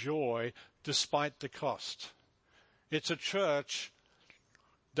with joy despite the cost. It's a church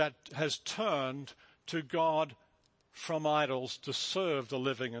that has turned to God from idols to serve the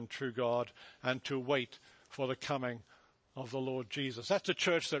living and true God and to wait for the coming of the Lord Jesus. That's a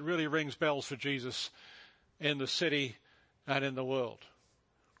church that really rings bells for Jesus in the city and in the world.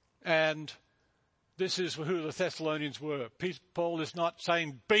 And this is who the Thessalonians were. Paul is not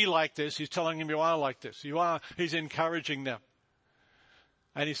saying, be like this. He's telling them you are like this. You are. He's encouraging them.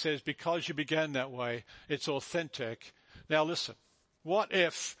 And he says, because you began that way, it's authentic. Now listen, what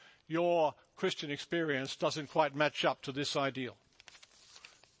if your Christian experience doesn't quite match up to this ideal?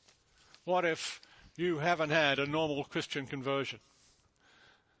 What if you haven't had a normal Christian conversion?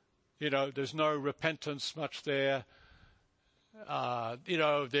 There's no repentance much there.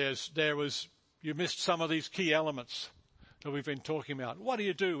 You missed some of these key elements that we've been talking about. What do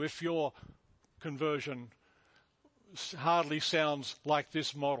you do if your conversion hardly sounds like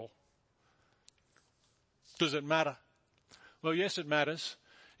this model? Does it matter? Well, yes, it matters.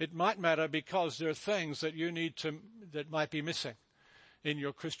 It might matter because there are things that that might be missing in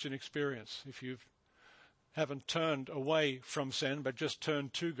your Christian experience. If you haven't turned away from sin but just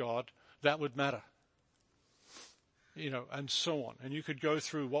turned to God, that would matter. And so on. And you could go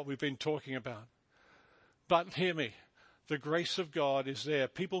through what we've been talking about. But hear me, the grace of God is there.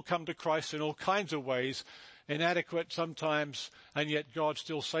 People come to Christ in all kinds of ways, inadequate sometimes, and yet God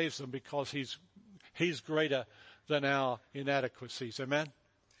still saves them because He's greater than our inadequacies. Amen?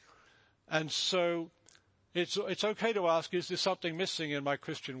 And so it's okay to ask, is there something missing in my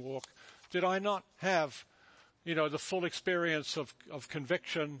Christian walk? Did I not have, the full experience of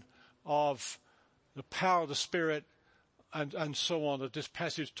conviction, of the power of the Spirit, and so on that this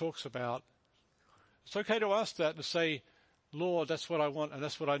passage talks about? It's okay to ask that and say, Lord, that's what I want and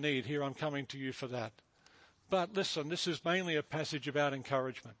that's what I need. Here, I'm coming to you for that. But listen, this is mainly a passage about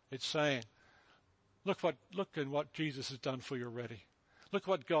encouragement. It's saying, look at what Jesus has done for you already. Look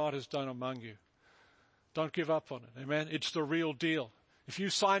what God has done among you. Don't give up on it. Amen. It's the real deal. If you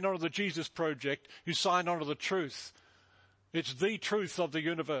sign on to the Jesus Project, you sign on to the truth. It's the truth of the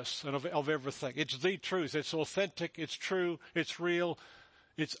universe and of everything. It's the truth. It's authentic. It's true. It's real.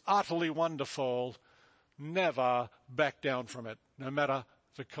 It's utterly wonderful. Never back down from it, no matter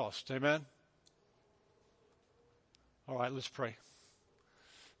the cost. Amen? All right, let's pray.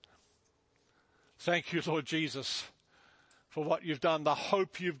 Thank you, Lord Jesus, for what you've done, the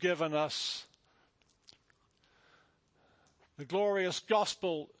hope you've given us, the glorious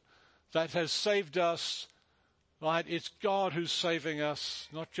gospel that has saved us. Right? It's God who's saving us,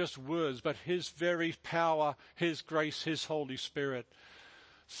 not just words, but His very power, His grace, His Holy Spirit.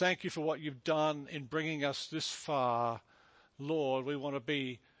 Thank you for what you've done in bringing us this far. Lord, we want to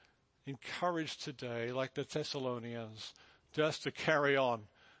be encouraged today, like the Thessalonians, just to carry on,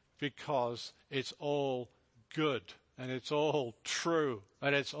 because it's all good, and it's all true,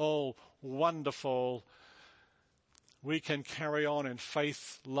 and it's all wonderful. We can carry on in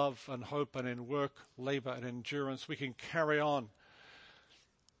faith, love, and hope, and in work, labor, and endurance. We can carry on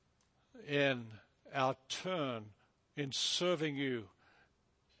in our turn, in serving you,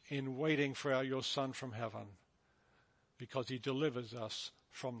 in waiting for your Son from heaven, because He delivers us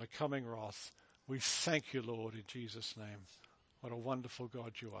from the coming wrath. We thank you, Lord, in Jesus' name. What a wonderful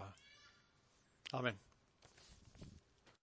God you are. Amen.